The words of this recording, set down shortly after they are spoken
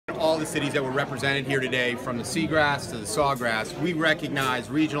the cities that were represented here today, from the seagrass to the sawgrass, we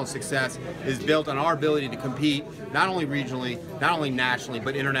recognize regional success is built on our ability to compete not only regionally, not only nationally,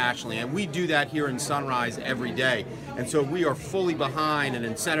 but internationally. And we do that here in Sunrise every day. And so we are fully behind an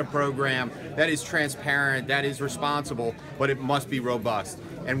incentive program that is transparent, that is responsible, but it must be robust.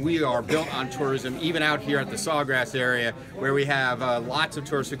 And we are built on tourism, even out here at the Sawgrass area, where we have lots of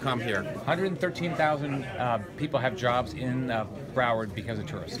tourists who come here. 113,000 people have jobs in Broward because of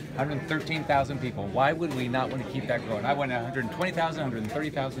tourists. 113,000 people. Why would we not want to keep that growing? I went 120,000,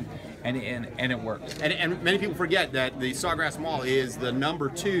 130,000, and it works. And many people forget that the Sawgrass Mall is the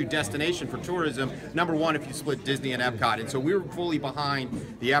 #2 destination for tourism, #1 if you split Disney and Epcot. And so we're fully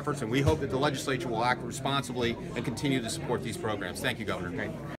behind the efforts, and we hope that the legislature will act responsibly and continue to support these programs. Thank you, Governor. Great.